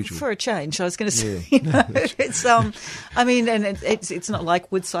 as usual. For a change, I was going to say, it's I mean, and it's not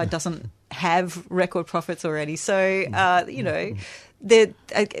like Woodside doesn't have record profits already. So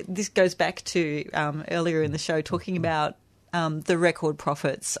this goes back to earlier in the show talking about the record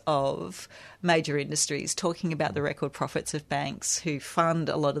profits of major industries, talking about the record profits of banks who fund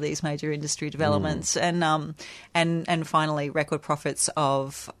a lot of these major industry developments, and finally record profits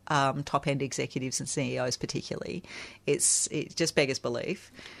of top end executives and CEOs particularly. It just beggars belief.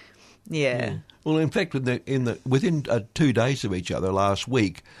 Yeah. Well, in fact, within 2 days of each other last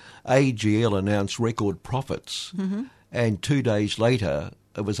week, AGL announced record profits, and 2 days later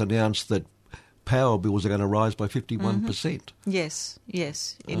it was announced that power bills are going to rise by 51%. Yes,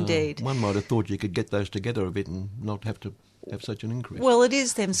 indeed. One might have thought you could get those together a bit and not have to have such an increase. Well, it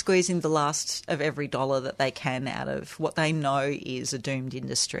is them squeezing the last of every dollar that they can out of what they know is a doomed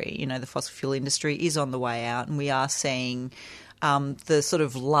industry. You know, the fossil fuel industry is on the way out, and we are seeing the sort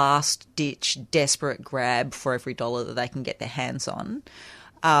of last-ditch desperate grab for every dollar that they can get their hands on.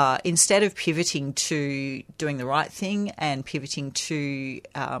 Instead of pivoting to doing the right thing and pivoting to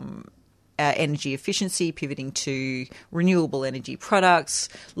energy efficiency, pivoting to renewable energy products,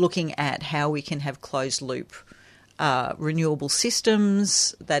 looking at how we can have closed-loop renewable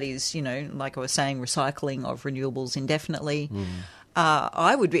systems, that is, like I was saying, recycling of renewables indefinitely.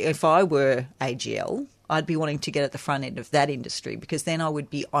 I would be, if I were AGL, I'd be wanting to get at the front end of that industry because then I would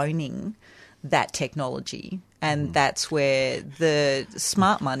be owning that technology, and that's where the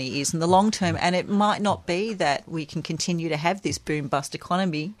smart money is in the long term. And it might not be that we can continue to have this boom-bust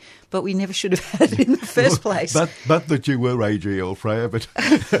economy, but we never should have had it in the first place. But that you were AGL, Freya, but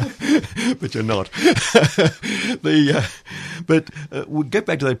but you're not. We'll get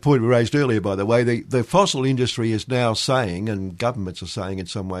back to that point we raised earlier, by the way. The fossil industry is now saying, and governments are saying in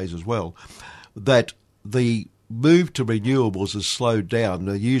some ways as well, that the move to renewables has slowed down.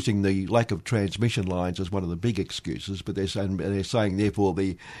 They're using the lack of transmission lines as one of the big excuses, but they're saying therefore,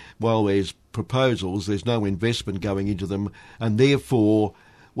 while there's proposals, there's no investment going into them, and therefore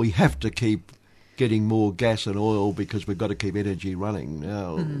we have to keep getting more gas and oil because we've got to keep energy running.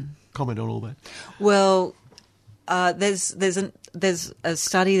 Now, comment on all that? Well, there's a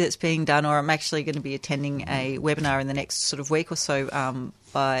study that's being done, or I'm actually going to be attending a webinar in the next sort of week or so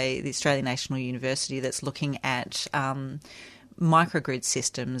by the Australian National University that's looking at microgrid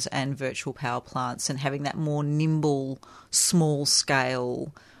systems and virtual power plants and having that more nimble,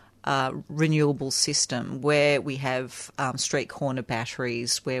 small-scale renewable system where we have street corner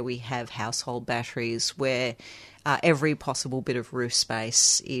batteries, where we have household batteries, where every possible bit of roof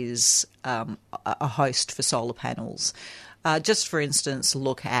space is a host for solar panels. Just for instance,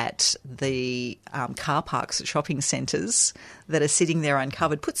 look at the car parks at shopping centres that are sitting there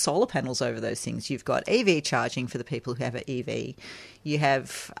uncovered. Put solar panels over those things. You've got EV charging for the people who have an EV. You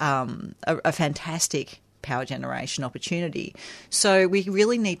have a fantastic power generation opportunity. So we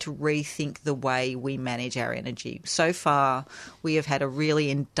really need to rethink the way we manage our energy. So far, we have had a really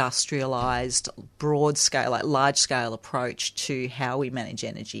industrialised, broad-scale, like large-scale approach to how we manage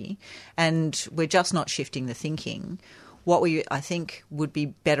energy, and we're just not shifting the thinking. What I think would be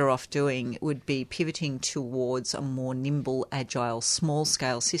better off doing would be pivoting towards a more nimble, agile,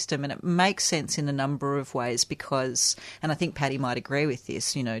 small-scale system. And it makes sense in a number of ways because, and I think Patty might agree with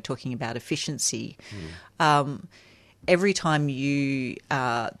this, talking about efficiency. Every time you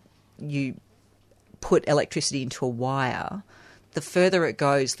put electricity into a wire, the further it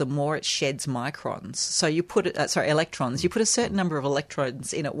goes, the more it sheds microns. So you put electrons. You put a certain number of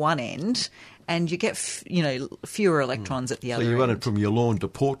electrons in at one end, and you get fewer electrons at the other end. So you run it from your lawn to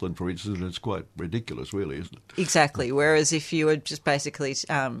Portland, for instance, and it's quite ridiculous, really, isn't it? Exactly. Whereas if you were just basically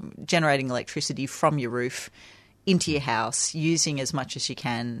generating electricity from your roof into your house, using as much as you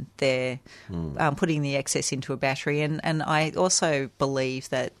can there, putting the excess into a battery. And I also believe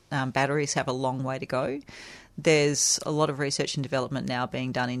that batteries have a long way to go. There's a lot of research and development now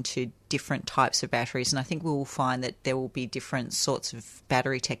being done into different types of batteries, and I think we will find that there will be different sorts of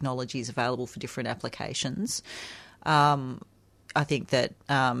battery technologies available for different applications. I think that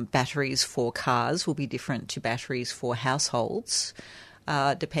batteries for cars will be different to batteries for households.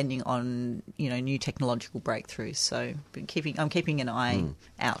 depending on new technological breakthroughs. So I'm keeping an eye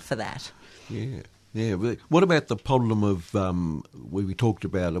out for that. Yeah. Yeah, what about the problem of we talked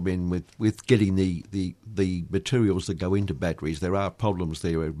about? I mean, with getting the materials that go into batteries, there are problems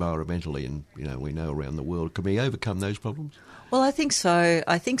there environmentally, and we know around the world. Can we overcome those problems? Well, I think so,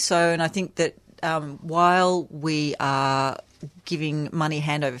 and I think that while we are giving money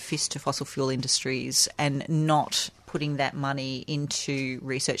hand over fist to fossil fuel industries and not putting that money into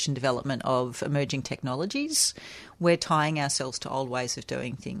research and development of emerging technologies, we're tying ourselves to old ways of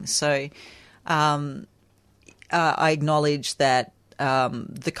doing things. So I acknowledge that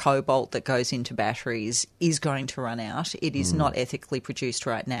the cobalt that goes into batteries is going to run out. It is not ethically produced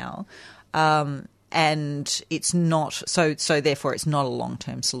right now. And it's not, so therefore it's not a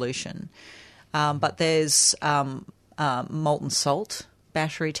long-term solution. But there's molten salt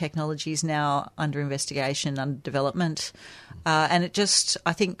battery technologies now under investigation, under development. And it just,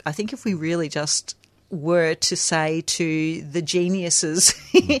 I think if we really just were to say to the geniuses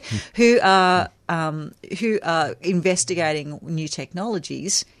who are investigating new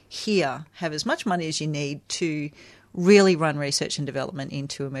technologies, here, have as much money as you need to really run research and development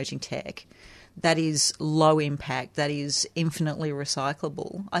into emerging tech that is low impact, that is infinitely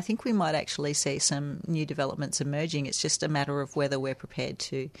recyclable, I think we might actually see some new developments emerging. It's just a matter of whether we're prepared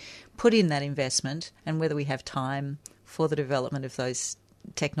to put in that investment and whether we have time for the development of those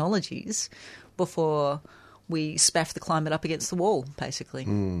technologies before we spaff the climate up against the wall, basically.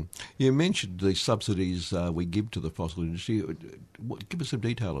 You mentioned the subsidies we give to the fossil industry. Give us some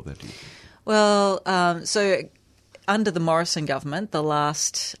detail of that. Well, so under the Morrison government,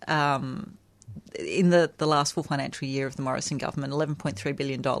 in the last full financial year of the Morrison government, $11.3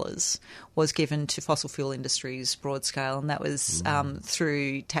 billion was given to fossil fuel industries broad scale, and that was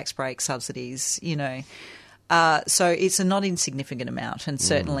through tax break subsidies, So it's a not insignificant amount, and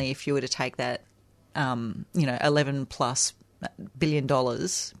certainly if you were to take that, $11+ billion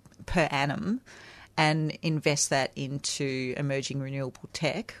per annum and invest that into emerging renewable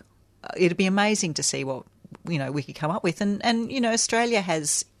tech, it'd be amazing to see what we could come up with. And Australia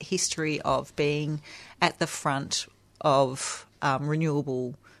has history of being at the front of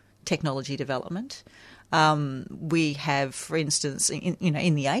renewable technology development. We have, for instance, in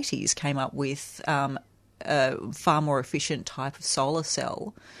the 80s, came up with a far more efficient type of solar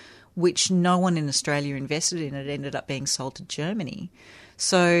cell, which no one in Australia invested in. It ended up being sold to Germany.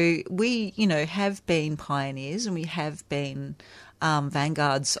 So we, have been pioneers, and we have been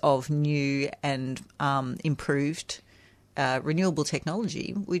vanguards of new and improved renewable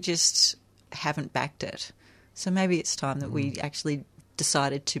technology. We just haven't backed it. So maybe it's time that we actually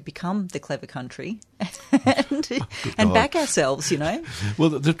decided to become the clever country and back ourselves, Well,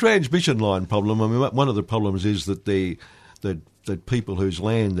 the transmission line problem, I mean, one of the problems is that the people whose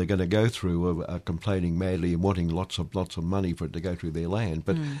land they're going to go through are complaining madly and wanting lots of money for it to go through their land.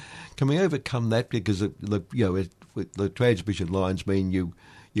 But can we overcome that? Because the transmission lines mean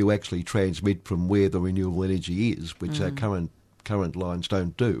you actually transmit from where the renewable energy is, which our current lines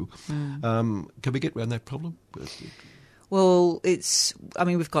don't do. Can we get around that problem? Well,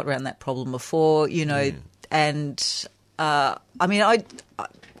 we've got around that problem before, and I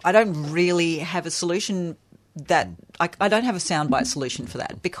don't really have a solution that I don't have a soundbite solution for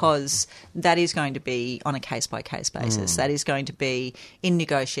that, because that is going to be on a case-by-case basis. That is going to be in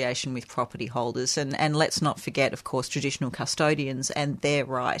negotiation with property holders. And let's not forget, of course, traditional custodians and their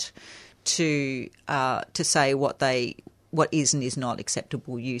right to say what is and is not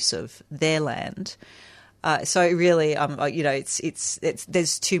acceptable use of their land. So really,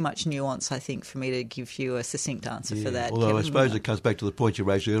 there's too much nuance, I think, for me to give you a succinct answer for that. Although Kevin, I suppose it comes back to the point you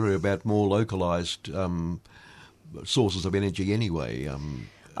raised earlier about more localised sources of energy anyway.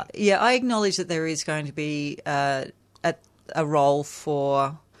 I acknowledge that there is going to be a role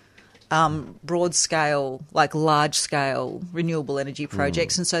for broad-scale, like large-scale renewable energy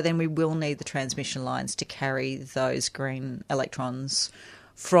projects, and so then we will need the transmission lines to carry those green electrons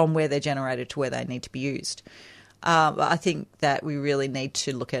from where they're generated to where they need to be used. I think that we really need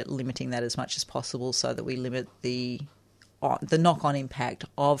to look at limiting that as much as possible so that we limit the knock-on impact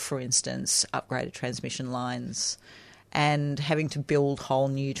of, for instance, upgraded transmission lines and having to build whole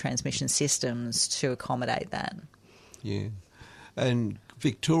new transmission systems to accommodate that. Yeah. And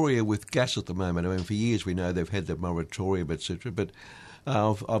Victoria with gas at the moment, I mean, for years we know they've had the moratorium, etc., but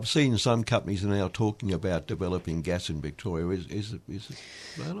I've seen some companies are now talking about developing gas in Victoria. Is it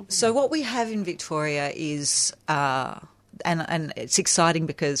available? So what we have in Victoria is, and it's exciting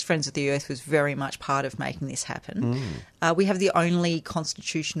because Friends of the Earth was very much part of making this happen. We have the only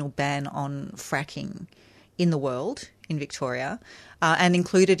constitutional ban on fracking in the world, in Victoria. And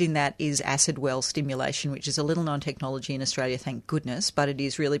included in that is acid well stimulation, which is a little known technology in Australia, thank goodness, but it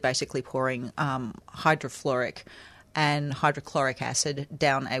is really basically pouring hydrofluoric and hydrochloric acid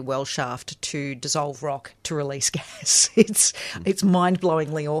down a well shaft to dissolve rock to release gas. It's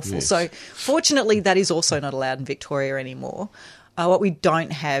mind-blowingly awful. Yes. So fortunately, that is also not allowed in Victoria anymore. What we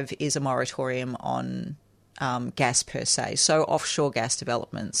don't have is a moratorium on gas per se. So offshore gas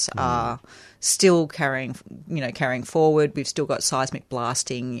developments are still carrying forward. We've still got seismic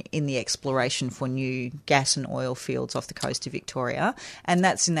blasting in the exploration for new gas and oil fields off the coast of Victoria, and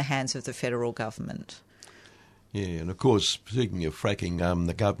that's in the hands of the federal government. Yeah, and of course, speaking of fracking,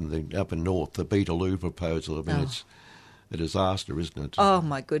 the government up in north, the Beetaloo proposal, I mean, it's a disaster, isn't it? Oh,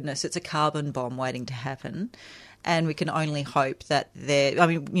 my goodness, it's a carbon bomb waiting to happen. And we can only hope that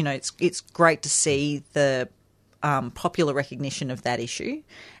it's great to see the popular recognition of that issue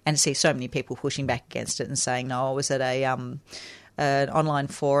and to see so many people pushing back against it and saying, no, I was at an online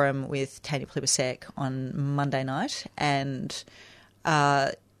forum with Tanya Plibersek on Monday night, and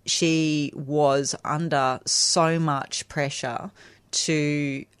she was under so much pressure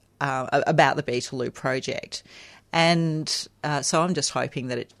about the Beetaloo project. And so I'm just hoping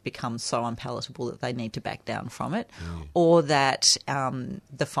that it becomes so unpalatable that they need to back down from it, or that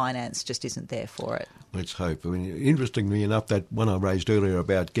the finance just isn't there for it. Let's hope. I mean, interestingly enough, that one I raised earlier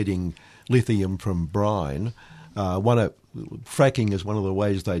about getting lithium from brine, fracking is one of the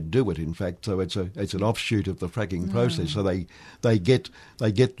ways they do it. In fact, so it's an offshoot of the fracking process. So they get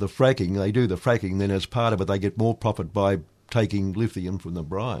the fracking, they do the fracking, then as part of it, they get more profit by taking lithium from the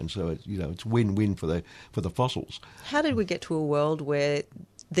brine. So it's win-win for the fossils. How did we get to a world where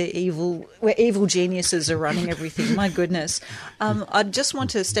evil geniuses are running everything? My goodness. I just want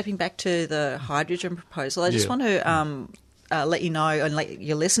to, stepping back to the hydrogen proposal, I just want to let you know and let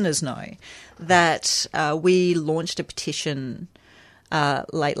your listeners know that we launched a petition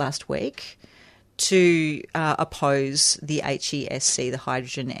late last week to oppose the HESC, the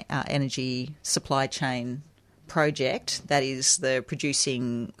Hydrogen Energy Supply Chain project, that is the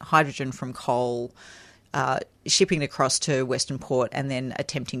producing hydrogen from coal, shipping it across to Western Port and then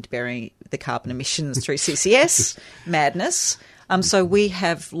attempting to bury the carbon emissions through CCS. Madness. So we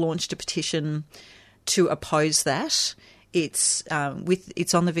have launched a petition to oppose that. It's on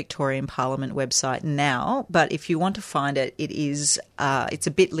the Victorian Parliament website now, but if you want to find it, it's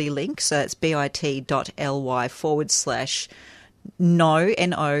a bit.ly link, so it's bit.ly/no,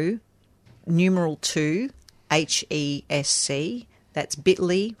 numeral 2, HESC. That's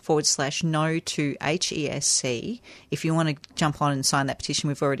bit.ly/no to HESC. If you want to jump on and sign that petition,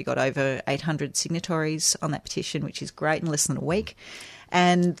 we've already got over 800 signatories on that petition, which is great, in less than a week.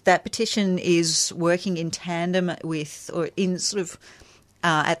 And that petition is working in tandem with, or in sort of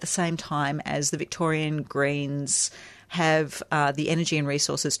at the same time as the Victorian Greens have the Energy and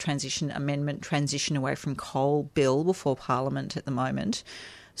Resources Transition Amendment transition away from coal bill before Parliament at the moment.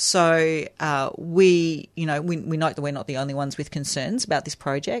 So we note that we're not the only ones with concerns about this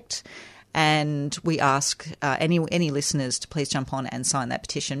project, and we ask any listeners to please jump on and sign that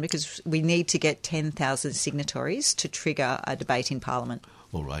petition, because we need to get 10,000 signatories to trigger a debate in Parliament.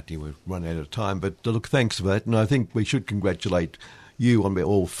 All right, we've run out of time, but look, thanks for that, and I think we should congratulate you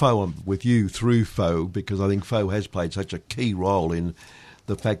with you through FO, because I think FO has played such a key role in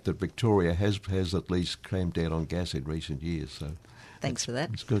the fact that Victoria has at least clamped down on gas in recent years. So thanks for that.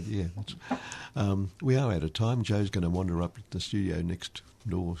 It's good, yeah. We are out of time. Joe's going to wander up the studio next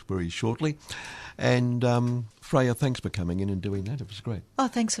door very shortly. And Freya, thanks for coming in and doing that. It was great. Oh,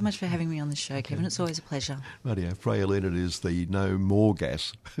 thanks so much for having me on the show, Kevin. It's always a pleasure. Rightio. Freya Leonard is the No More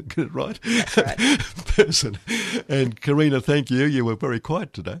Gas, get it right? That's right. person. And Karina, thank you. You were very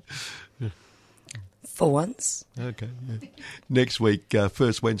quiet today. For once. Okay. Yeah. Next week,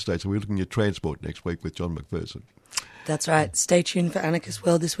 first Wednesday, so we're looking at transport next week with John McPherson. That's right. Stay tuned for Anarchist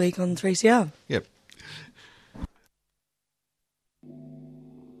World this week on 3CR. Yep.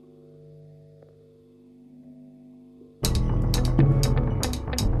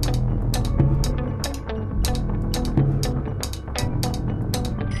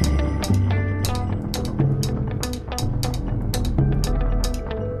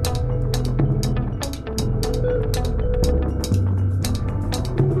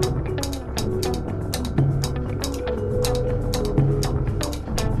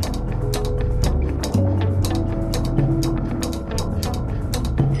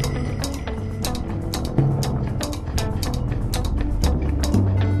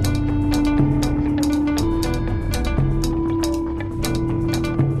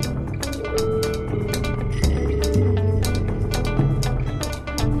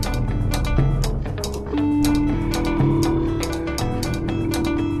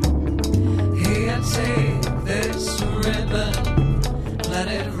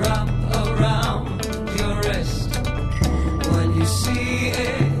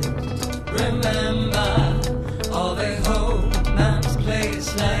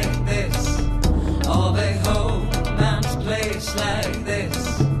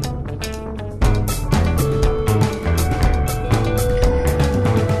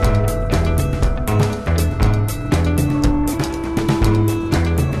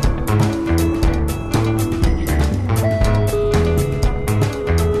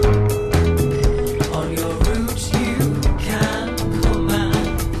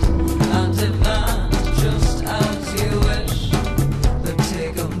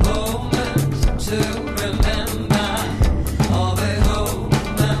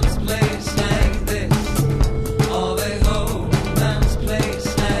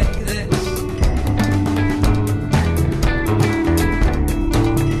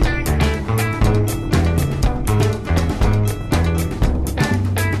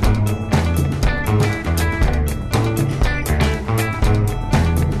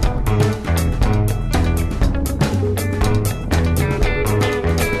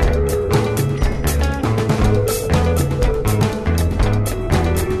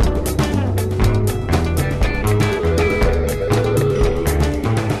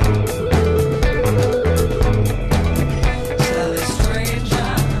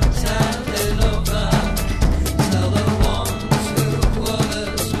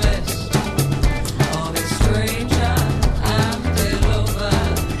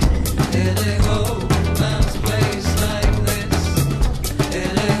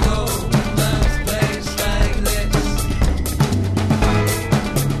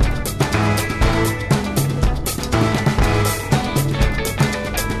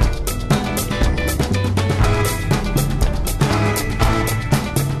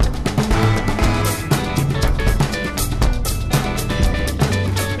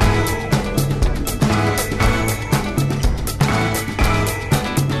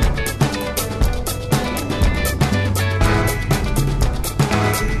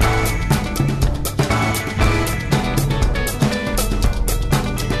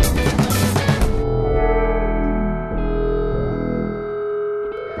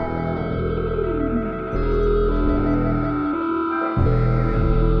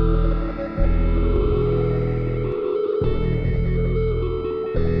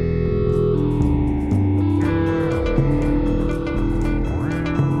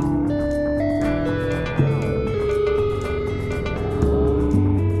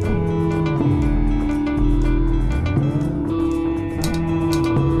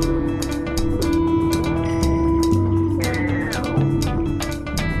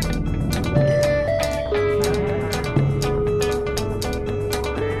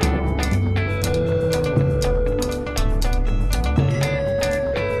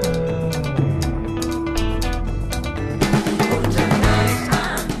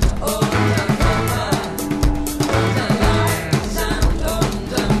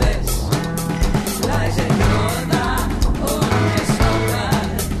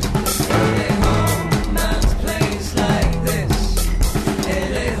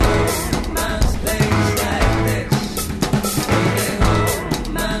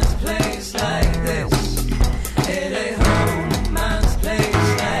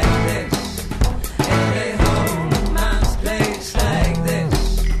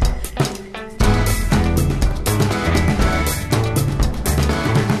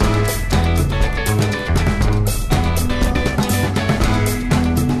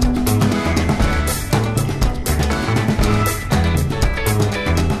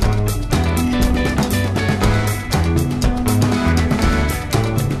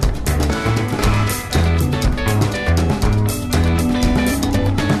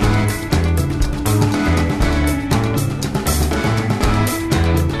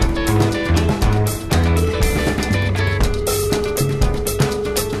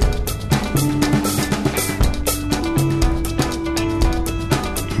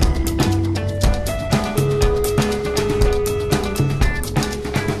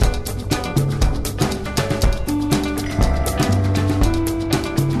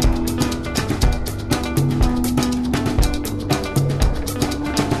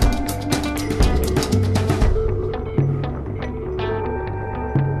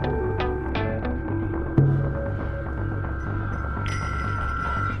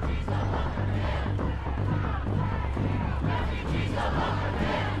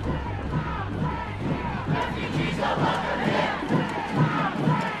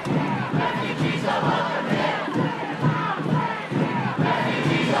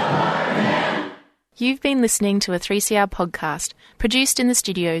 You've been listening to a 3CR podcast produced in the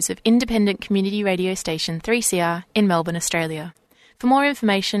studios of independent community radio station 3CR in Melbourne, Australia. For more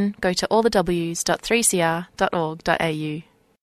information, go to allthews.3cr.org.au.